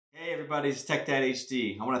everybody, it's Tech Dad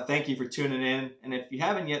HD. I want to thank you for tuning in, and if you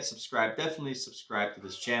haven't yet subscribed, definitely subscribe to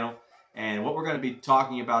this channel. And what we're going to be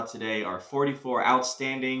talking about today are 44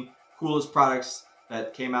 outstanding, coolest products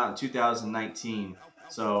that came out in 2019.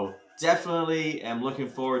 So definitely am looking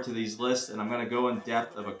forward to these lists, and I'm going to go in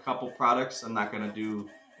depth of a couple products. I'm not going to do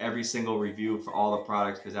every single review for all the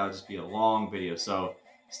products because that would just be a long video. So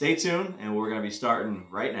stay tuned, and we're going to be starting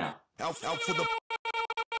right now. Out for the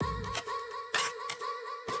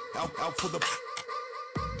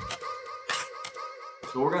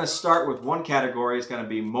So we're going to start with one category. It's going to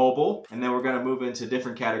be mobile, and then we're going to move into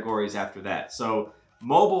different categories after that. So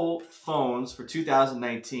mobile phones for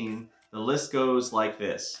 2019, the list goes like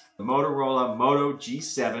this. The Motorola Moto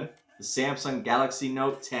G7, the Samsung Galaxy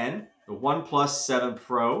Note 10, the OnePlus 7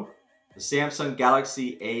 Pro, the Samsung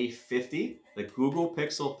Galaxy A50, the Google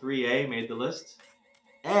Pixel 3a made the list,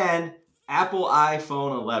 and Apple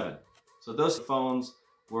iPhone 11. So those phones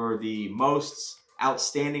were the most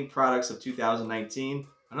outstanding products of 2019.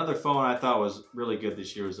 Another phone I thought was really good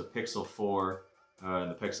this year was the Pixel 4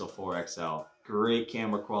 and the Pixel 4 XL. Great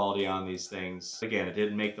camera quality on these things. Again, it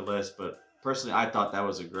didn't make the list, but personally I thought that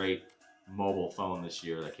was a great mobile phone this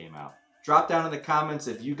year that came out. Drop down in the comments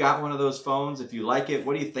if you got one of those phones, if you like it,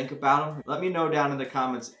 what do you think about them? Let me know down in the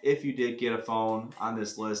comments if you did get a phone on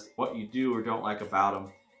this list, what you do or don't like about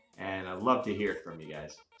them, and I'd love to hear it from you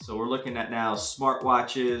guys. So we're looking at now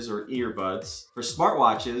smartwatches or earbuds. For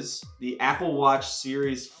smartwatches, the Apple Watch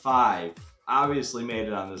Series 5 obviously made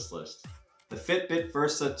it on this list. The Fitbit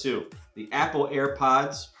Versa 2, the Apple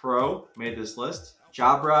AirPods Pro made this list.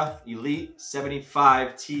 Jabra Elite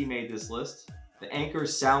 75T made this list. The Anker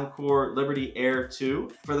Soundcore Liberty Air 2.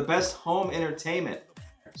 For the best home entertainment,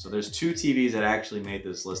 so there's two TVs that actually made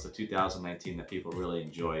this list of 2019 that people really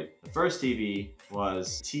enjoyed. The first TV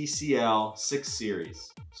was TCL 6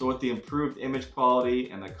 Series. So with the improved image quality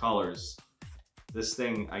and the colors, this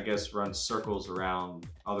thing, I guess, runs circles around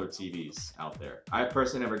other TVs out there. I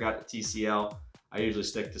personally never got the TCL. I usually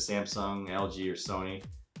stick to Samsung, LG, or Sony.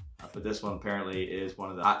 But this one apparently is one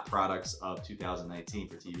of the hot products of 2019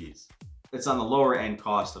 for TVs. It's on the lower end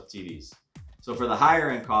cost of TVs. So for the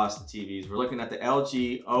higher end cost of TVs, we're looking at the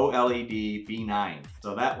LG OLED B9.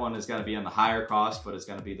 So that one is gonna be on the higher cost, but it's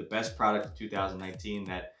gonna be the best product of 2019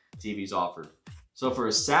 that TVs offered. So for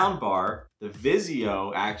a sound bar, the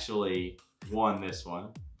Vizio actually won this one.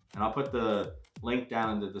 And I'll put the link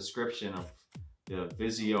down in the description of the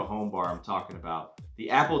Vizio home bar I'm talking about.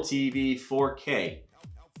 The Apple TV 4K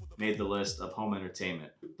made the list of home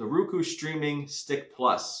entertainment. The Roku Streaming Stick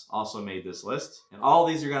Plus also made this list. And all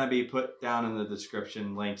these are gonna be put down in the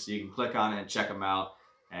description link so you can click on it and check them out.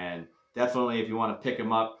 And definitely if you wanna pick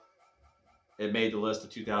them up, it made the list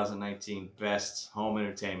of 2019 best home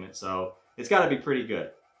entertainment. So it's gotta be pretty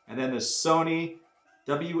good. And then the Sony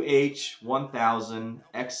WH-1000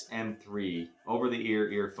 XM3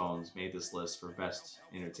 over-the-ear earphones made this list for best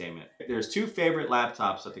entertainment. There's two favorite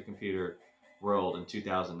laptops that the computer world in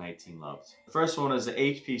 2019 loved. The first one is the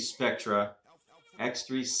HP Spectra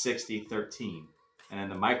X360 13 and then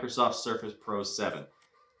the Microsoft Surface Pro 7.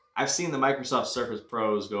 I've seen the Microsoft Surface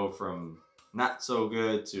Pros go from not so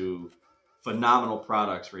good to phenomenal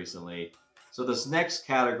products recently. So this next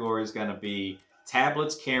category is going to be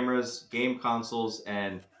tablets, cameras, game consoles,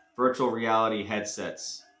 and virtual reality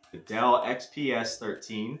headsets. The Dell XPS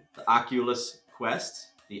 13, the Oculus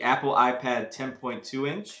Quest, the Apple iPad 10.2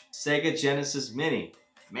 inch, Sega Genesis Mini.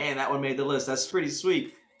 Man, that one made the list. That's pretty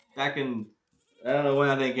sweet. Back in, I don't know when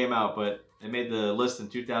that thing came out, but it made the list in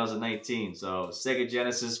 2019. So Sega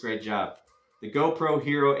Genesis, great job. The GoPro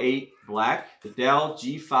Hero 8 Black, the Dell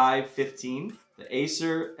G5 15, the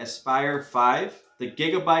Acer Aspire 5, the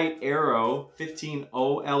Gigabyte Aero 15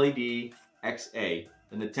 OLED XA,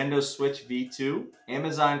 the Nintendo Switch V2,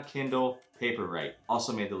 Amazon Kindle Paperwhite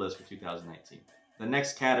also made the list for 2019. The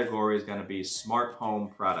next category is going to be smart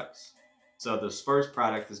home products. So this first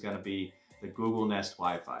product is going to be the Google Nest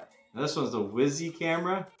Wi-Fi. Now this one's the Wyze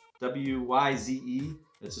camera, W-Y-Z-E.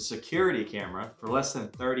 It's a security camera for less than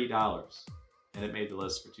 $30, and it made the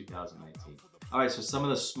list for 2019. All right, so some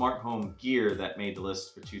of the smart home gear that made the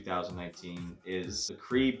list for 2019 is the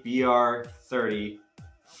Cree BR30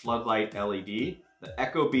 Floodlight LED, the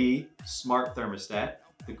Ecobee Smart Thermostat,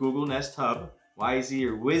 the Google Nest Hub, Wyze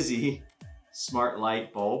or Wyze Smart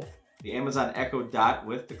Light Bulb, the Amazon Echo Dot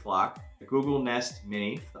with the clock, the Google Nest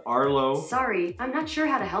Mini, the Arlo. Sorry, I'm not sure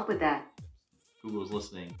how to help with that. Google's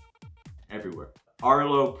listening everywhere.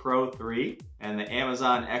 Arlo Pro 3 and the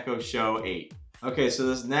Amazon Echo Show 8. Okay, so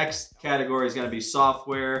this next category is going to be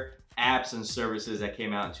software, apps, and services that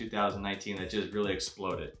came out in 2019 that just really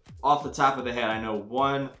exploded. Off the top of the head, I know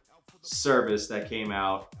one service that came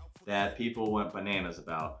out that people went bananas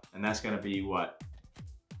about, and that's gonna be what?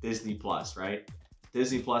 Disney Plus, right?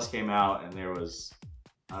 Disney Plus came out and there was,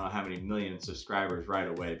 I don't know how many million subscribers right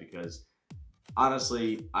away, because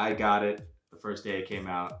honestly, I got it the first day it came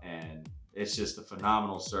out, and it's just a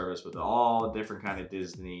phenomenal service with all different kind of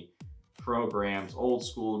Disney programs, old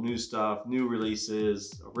school, new stuff, new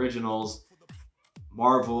releases, originals,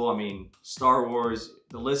 Marvel, I mean, Star Wars,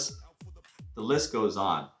 the list goes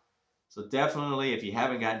on. So definitely, if you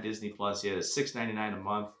haven't gotten Disney Plus yet, it's $6.99 a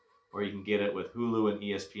month, or you can get it with Hulu and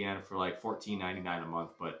ESPN for like $14.99 a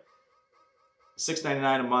month. But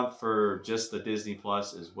 $6.99 a month for just the Disney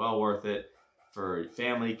Plus is well worth it for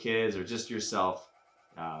family, kids, or just yourself.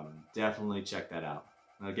 Definitely check that out.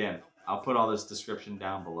 And again, I'll put all this description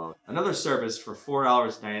down below. Another service for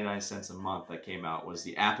 $4.99 a month that came out was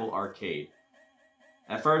the Apple Arcade.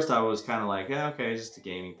 At first I was kind of like, yeah, okay, just a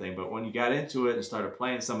gaming thing. But when you got into it and started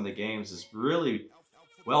playing some of the games, it's really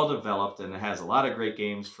well developed, and it has a lot of great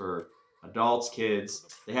games for adults, kids.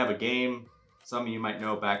 They have a game, some of you might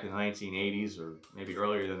know back in the 1980s or maybe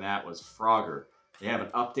earlier than that, was Frogger. They have an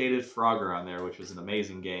updated Frogger on there, which was an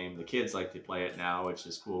amazing game. The kids like to play it now, which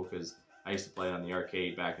is cool because I used to play it on the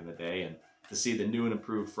arcade back in the day, and to see the new and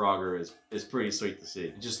improved Frogger is pretty sweet to see.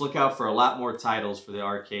 And just look out for a lot more titles for the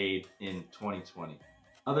arcade in 2020.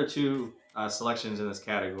 Other two selections in this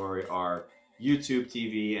category are YouTube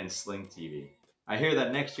TV and Sling TV. I hear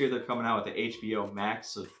that next year they're coming out with the HBO Max,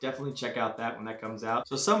 so definitely check out that when that comes out.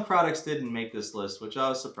 So some products didn't make this list, which I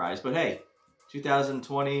was surprised, but hey,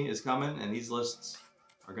 2020 is coming and these lists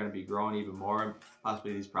are going to be growing even more, and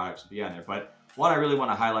possibly these products will be on there. But one I really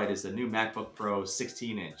want to highlight is the new MacBook Pro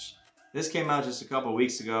 16-inch. This came out just a couple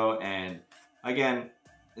weeks ago, and again,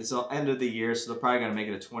 it's the end of the year, so they're probably going to make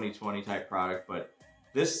it a 2020 type product, but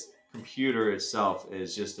this computer itself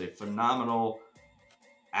is just a phenomenal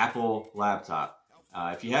Apple laptop.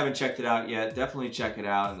 If you haven't checked it out yet, definitely check it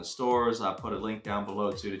out in the stores. I'll put a link down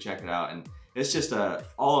below too to check it out. And it's just a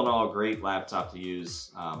all in all great laptop to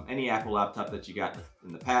use. Any Apple laptop that you got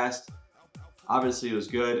in the past, obviously it was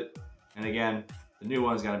good. And again, the new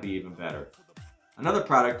one's gonna be even better. Another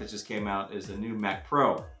product that just came out is the new Mac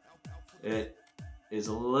Pro. It is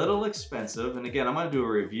a little expensive, and again, I'm gonna do a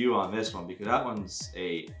review on this one because that one's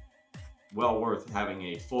well worth having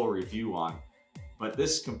a full review on. But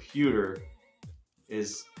this computer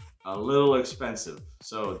is a little expensive,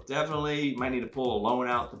 so definitely you might need to pull a loan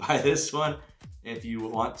out to buy this one if you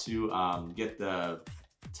want to get the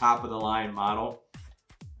top of the line model.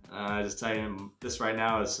 I just tell you, this right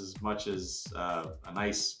now is as much as a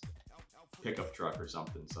nice pickup truck or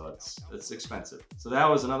something, so it's expensive. So that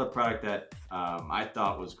was another product that I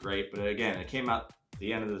thought was great, but again, it came out at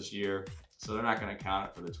the end of this year, so they're not going to count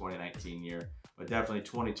it for the 2019 year, but definitely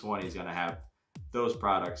 2020 is going to have those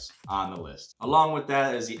products on the list. Along with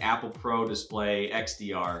that is the Apple Pro Display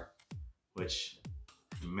XDR, which,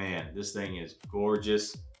 man, this thing is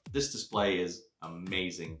gorgeous. This display is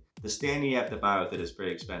amazing. The stand you have to buy with it is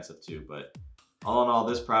pretty expensive too, but all in all,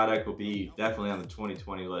 this product will be definitely on the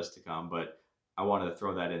 2020 list to come, but I wanted to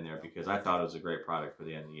throw that in there because I thought it was a great product for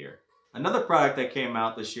the end of the year. Another product that came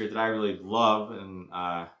out this year that I really love and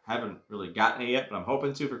haven't really gotten it yet, but I'm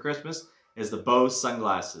hoping to for Christmas, is the Bose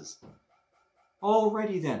sunglasses.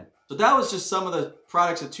 Alrighty then. So that was just some of the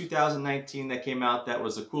products of 2019 that came out that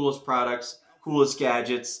was the coolest products, coolest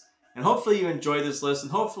gadgets, and hopefully you enjoyed this list,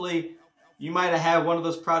 and hopefully you might have had one of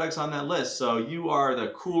those products on that list. So you are the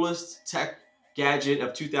coolest tech gadget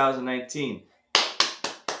of 2019.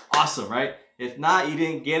 Awesome, right? If not, you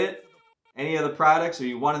didn't get it, any of the products, or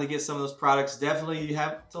you wanted to get some of those products, definitely you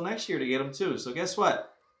have till next year to get them too. So guess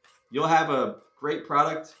what? You'll have a great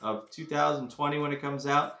product of 2020 when it comes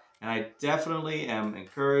out. And I definitely am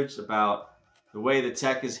encouraged about the way the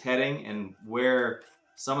tech is heading and where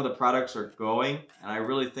some of the products are going. And I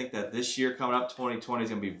really think that this year coming up, 2020,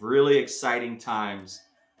 is going to be really exciting times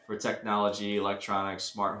for technology, electronics,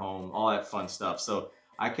 smart home, all that fun stuff. So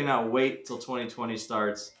I cannot wait till 2020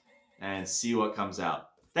 starts and see what comes out.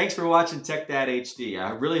 Thanks for watching Tech Dad HD.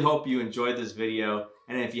 I really hope you enjoyed this video.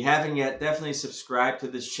 And if you haven't yet, definitely subscribe to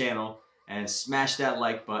this channel and smash that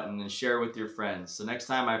like button and share it with your friends. So next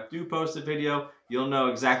time I do post a video, you'll know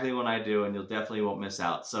exactly when I do and you'll definitely won't miss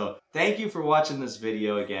out. So thank you for watching this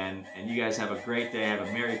video again, and you guys have a great day, have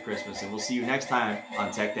a Merry Christmas, and we'll see you next time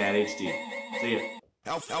on Tech Dad HD. See ya.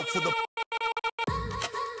 Out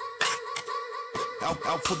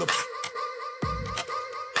for the